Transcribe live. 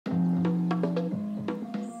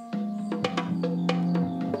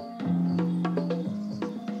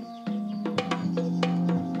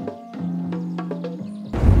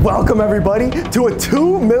Welcome everybody to a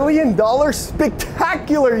 $2 million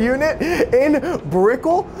spectacular unit in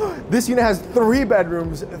Brickell. This unit has 3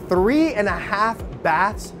 bedrooms, 3.5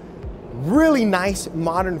 baths, really nice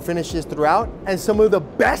modern finishes throughout, and some of the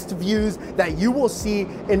best views that you will see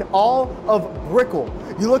in all of Brickell.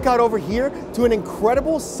 You look out over here to an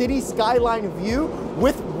incredible city skyline view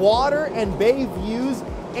with water and bay views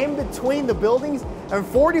in between the buildings, and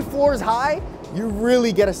 40 floors high. You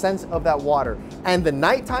really get a sense of that water. And the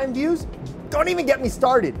nighttime views, don't even get me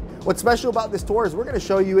started. What's special about this tour is we're gonna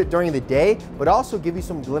show you it during the day, but also give you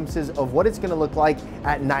some glimpses of what it's gonna look like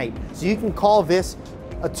at night. So you can call this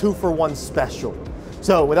a 2-for-1 special.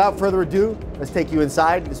 So without further ado, let's take you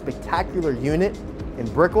inside the spectacular unit in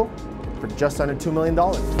Brickell for just under $2 million.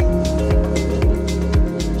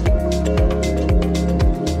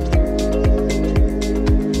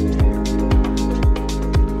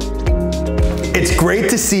 It's great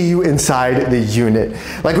to see you inside the unit.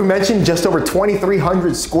 Like we mentioned, just over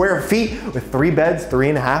 2,300 square feet with 3 beds,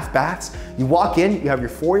 3.5 baths. You walk in, you have your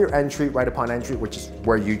foyer entry right upon entry, which is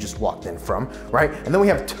where you just walked in from, right? And then we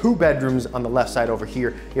have 2 bedrooms on the left side over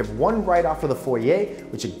here. You have one right off of the foyer,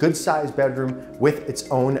 which is a good sized bedroom with its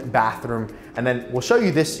own bathroom. And then we'll show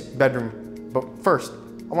you this bedroom, but first,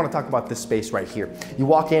 I want to talk about this space right here. You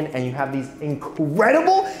walk in and you have these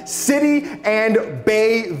incredible city and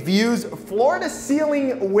bay views, floor to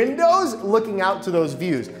ceiling windows looking out to those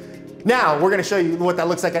views. Now we're going to show you what that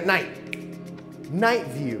looks like at night. Night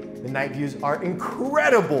view. The night views are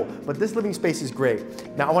incredible, but this living space is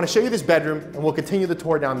great. Now I want to show you this bedroom and we'll continue the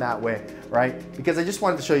tour down that way, right? Because I just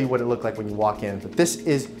wanted to show you what it looked like when you walk in. But this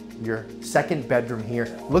is your 2nd bedroom here,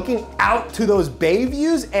 looking out to those bay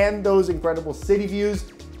views and those incredible city views.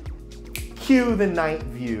 Cue the night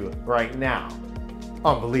view right now.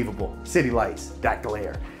 Unbelievable. City lights, that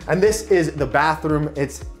glare. And this is the bathroom.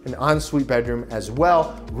 It's an ensuite bedroom as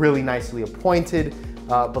well, really nicely appointed.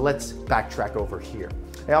 But let's backtrack over here.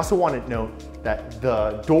 I also want to note that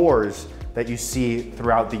the doors that you see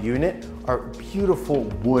throughout the unit are beautiful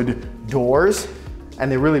wood doors,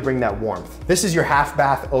 and they really bring that warmth. This is your half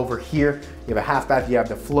bath over here. You have a half bath, you have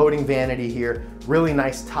the floating vanity here, really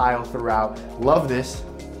nice tile throughout. Love this.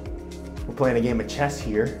 We're playing a game of chess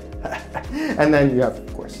here. And then you have,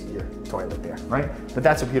 of course, your toilet there, right? But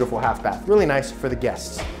that's a beautiful half bath, really nice for the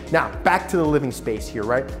guests. Now, back to the living space here,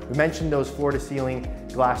 right? We mentioned those floor to ceiling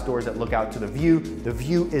glass doors that look out to the view. The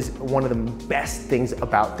view is one of the best things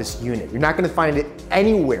about this unit. You're not gonna find it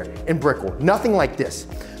anywhere in Brickell, nothing like this.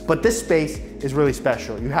 But this space is really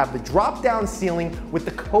special. You have the drop down ceiling with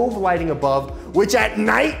the cove lighting above, which at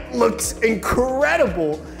night looks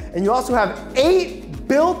incredible. And you also have 8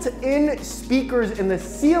 built-in speakers in the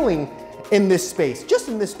ceiling in this space, just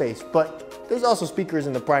in this space, but there's also speakers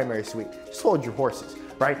in the primary suite. Just hold your horses,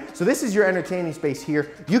 right? So this is your entertaining space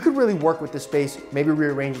here. You could really work with this space, maybe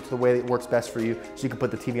rearrange it to the way that works best for you, so you can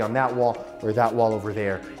put the TV on that wall or that wall over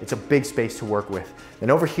there. It's a big space to work with. Then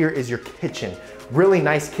over here is your kitchen. Really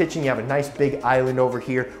nice kitchen. You have a nice big island over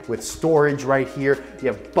here with storage right here. You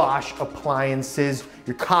have Bosch appliances.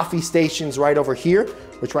 Your coffee station's right over here,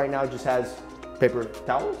 which right now just has paper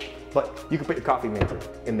towels, but you can put your coffee maker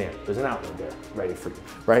in there. There's an outlet there ready for you,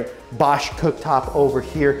 right? Bosch cooktop over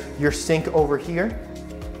here, your sink over here.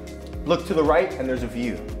 Look to the right and there's a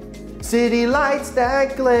view. City lights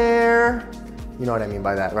that glare. You know what I mean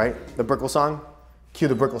by that, right? The Brickell song? Cue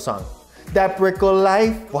the Brickell song. That Brickell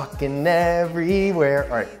life, walking everywhere.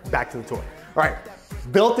 All right, back to the tour. All right,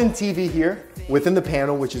 built-in TV here within the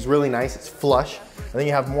panel, which is really nice. It's flush. And then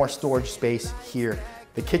you have more storage space here.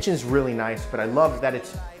 The kitchen's really nice, but I love that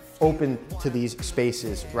it's open to these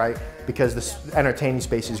spaces, right? Because this entertaining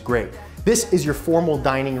space is great. This is your formal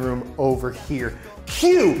dining room over here.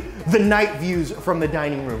 Cue the night views from the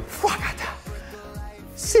dining room.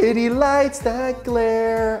 City lights that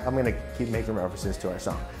glare. I'm gonna keep making references to our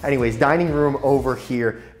song. Anyways, dining room over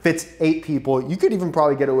here fits 8 people. You could even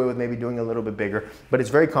probably get away with maybe doing a little bit bigger, but it's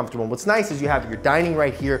very comfortable. What's nice is you have your dining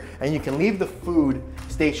right here, and you can leave the food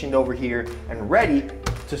stationed over here and ready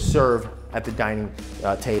to serve at the dining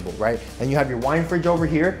table, right? And you have your wine fridge over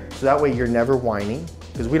here, so that way you're never whining,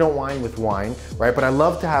 because we don't wine with wine, right? But I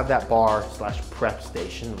love to have that bar / prep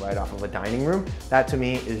station right off of a dining room. That to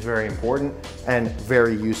me is very important and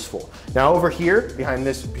very useful. Now over here, behind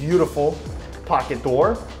this beautiful pocket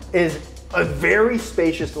door, is a very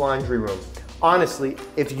spacious laundry room. Honestly,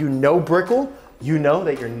 if you know Brickell, you know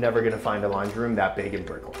that you're never gonna find a laundry room that big in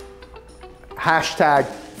Brickell. Hashtag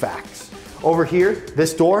facts. Over here,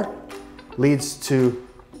 this door leads to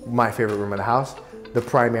my favorite room of the house, the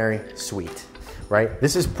primary suite, right?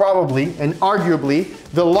 This is probably and arguably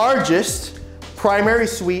the largest primary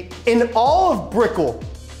suite in all of Brickell.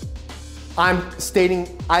 I'm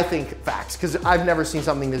stating, I think, facts, because I've never seen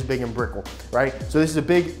something this big in Brickell, right? So this is a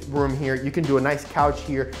big room here. You can do a nice couch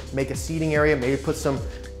here, make a seating area, maybe put some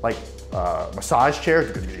like massage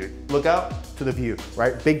chairs. Look out to the view,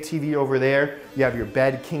 right? Big TV over there. You have your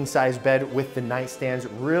bed, king size bed with the nightstands,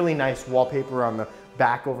 really nice wallpaper on the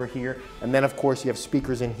back over here. And then of course you have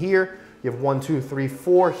speakers in here. You have 1, 2, 3,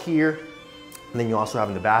 4 here. And then you also have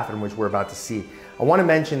in the bathroom, which we're about to see. I want to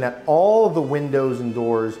mention that all of the windows and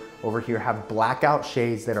doors over here have blackout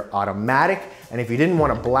shades that are automatic. And if you didn't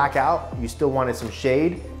want to black out, you still wanted some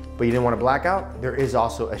shade, but you didn't want to black out, there is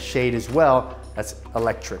also a shade as well that's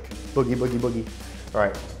electric. Boogie, boogie, boogie. All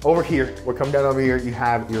right, over here, we'll come down over here, you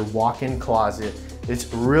have your walk-in closet.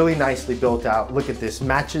 It's really nicely built out. Look at this,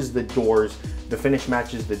 matches the doors. The finish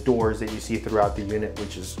matches the doors that you see throughout the unit,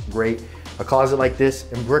 which is great. A closet like this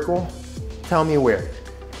in Brickell, tell me where.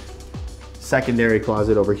 Secondary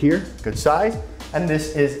closet over here, good size. And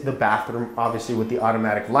this is the bathroom, obviously with the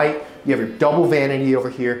automatic light. You have your double vanity over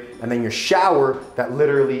here, and then your shower that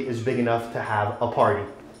literally is big enough to have a party.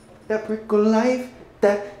 That Brickell Life,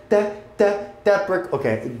 that brick.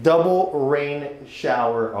 Okay, double rain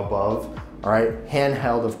shower above. All right,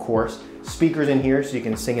 handheld, of course. Speakers in here so you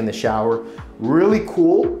can sing in the shower. Really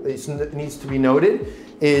cool, it needs to be noted,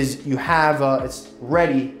 is you have, it's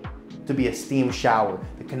ready to be a steam shower.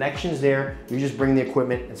 The connection's there, you just bring the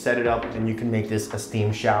equipment and set it up and you can make this a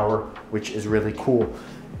steam shower, which is really cool.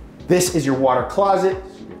 This is your water closet,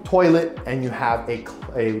 your toilet, and you have a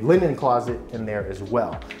linen closet in there as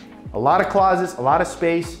well. A lot of closets, a lot of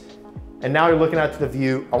space, and now you're looking out to the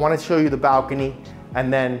view. I want to show you the balcony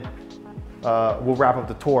and then we'll wrap up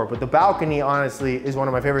the tour. But the balcony, honestly, is one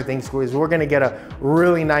of my favorite things because we're gonna get a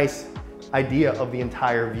really nice idea of the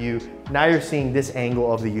entire view. Now you're seeing this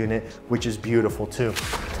angle of the unit, which is beautiful too.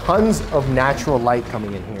 Tons of natural light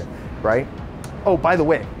coming in here, right? Oh, by the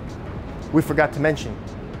way, we forgot to mention,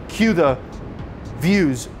 cue the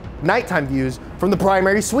views, nighttime views from the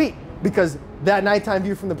primary suite, because that nighttime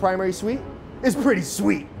view from the primary suite is pretty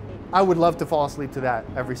sweet. I would love to fall asleep to that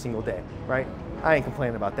every single day, right? I ain't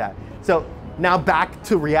complaining about that. So now back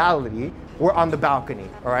to reality, we're on the balcony,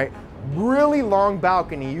 all right? Really long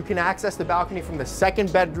balcony. You can access the balcony from the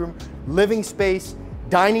second bedroom, living space,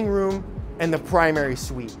 dining room, and the primary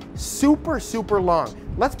suite. Super, super long.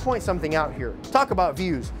 Let's point something out here. Talk about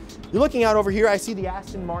views. You're looking out over here, I see the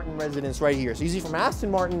Aston Martin residence right here. So you see from Aston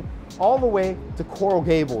Martin all the way to Coral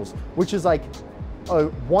Gables, which is like a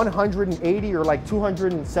 180 or like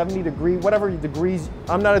 270 degree, whatever degrees.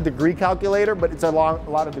 I'm not a degree calculator, but it's a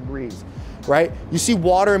lot of degrees, right? You see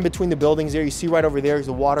water in between the buildings there. You see right over there is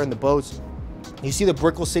the water and the boats. You see the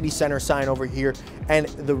Brickell City Center sign over here and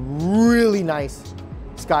the really nice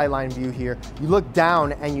skyline view here. You look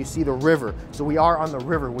down and you see the river. So we are on the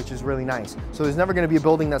river, which is really nice. So there's never gonna be a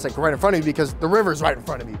building that's like right in front of you because the river's right in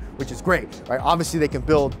front of you, which is great, right? Obviously they can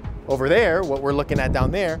build over there, what we're looking at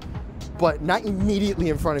down there, but not immediately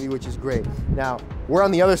in front of you, which is great. Now, we're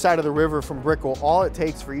on the other side of the river from Brickell. All it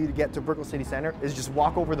takes for you to get to Brickell City Center is just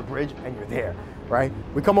walk over the bridge and you're there, right?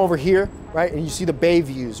 We come over here, right? And you see the bay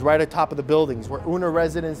views right at the top of the buildings where Una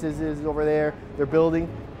Residences is over there, their building.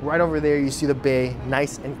 Right over there, you see the bay,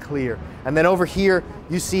 nice and clear. And then over here,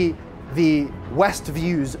 you see the west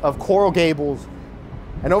views of Coral Gables.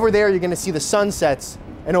 And over there, you're gonna see the sunsets.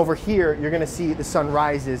 And over here, you're gonna see the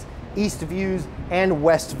sunrises, east views and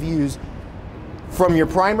west views. From your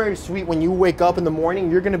primary suite, when you wake up in the morning,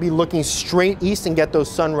 you're gonna be looking straight east and get those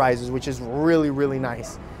sunrises, which is really, really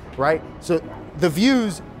nice, right? So the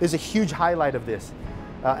views is a huge highlight of this.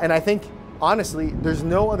 And I think, honestly, there's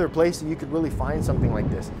no other place that you could really find something like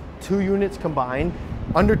this. 2 units combined,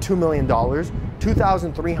 under $2 million,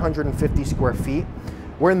 2,350 square feet.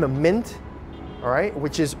 We're in the Mint, all right,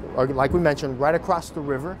 which is, like we mentioned, right across the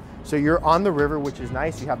river. So you're on the river, which is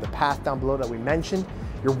nice. You have the path down below that we mentioned.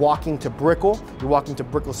 You're walking to Brickell. You're walking to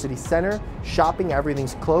Brickell City Center, shopping,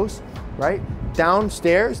 everything's close, right?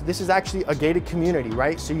 Downstairs, this is actually a gated community,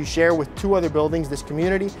 right? So you share with 2 other buildings, this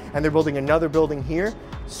community, and they're building another building here.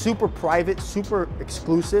 Super private, super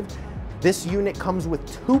exclusive. This unit comes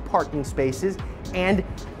with 2 parking spaces and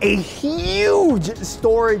a huge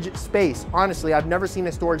storage space. Honestly, I've never seen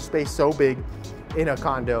a storage space so big in a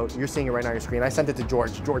condo. You're seeing it right now on your screen. I sent it to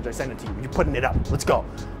George. George, I sent it to you. You're putting it up. Let's go.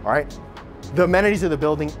 All right. The amenities of the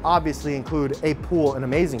building obviously include a pool, an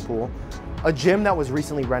amazing pool, a gym that was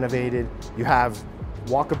recently renovated. You have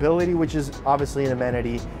walkability, which is obviously an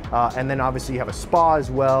amenity, and then obviously you have a spa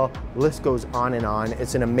as well. The list goes on and on.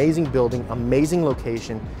 It's an amazing building, amazing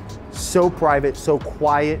location, so private, so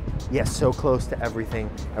quiet, yet so close to everything,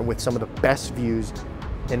 and with some of the best views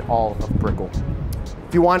in all of Brickell.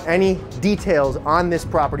 If you want any details on this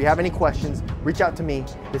property, have any questions, reach out to me.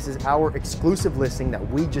 This is our exclusive listing that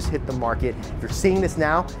we just hit the market. If you're seeing this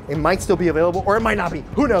now, it might still be available or it might not be,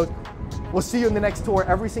 who knows? We'll see you in the next tour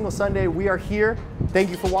every single Sunday. We are here. Thank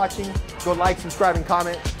you for watching. Go like, subscribe, and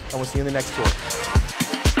comment, and we'll see you in the next tour.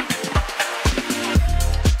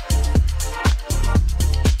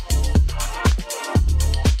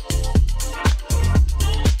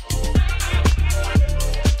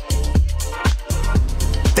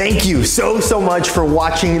 Thank you so much for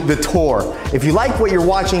watching the tour. If you like what you're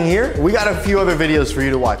watching here, we got a few other videos for you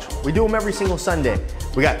to watch. We do them every single Sunday.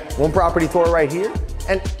 We got one property tour right here,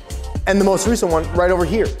 and the most recent one right over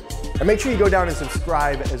here. And make sure you go down and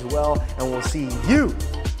subscribe as well, and we'll see you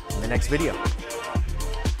in the next video.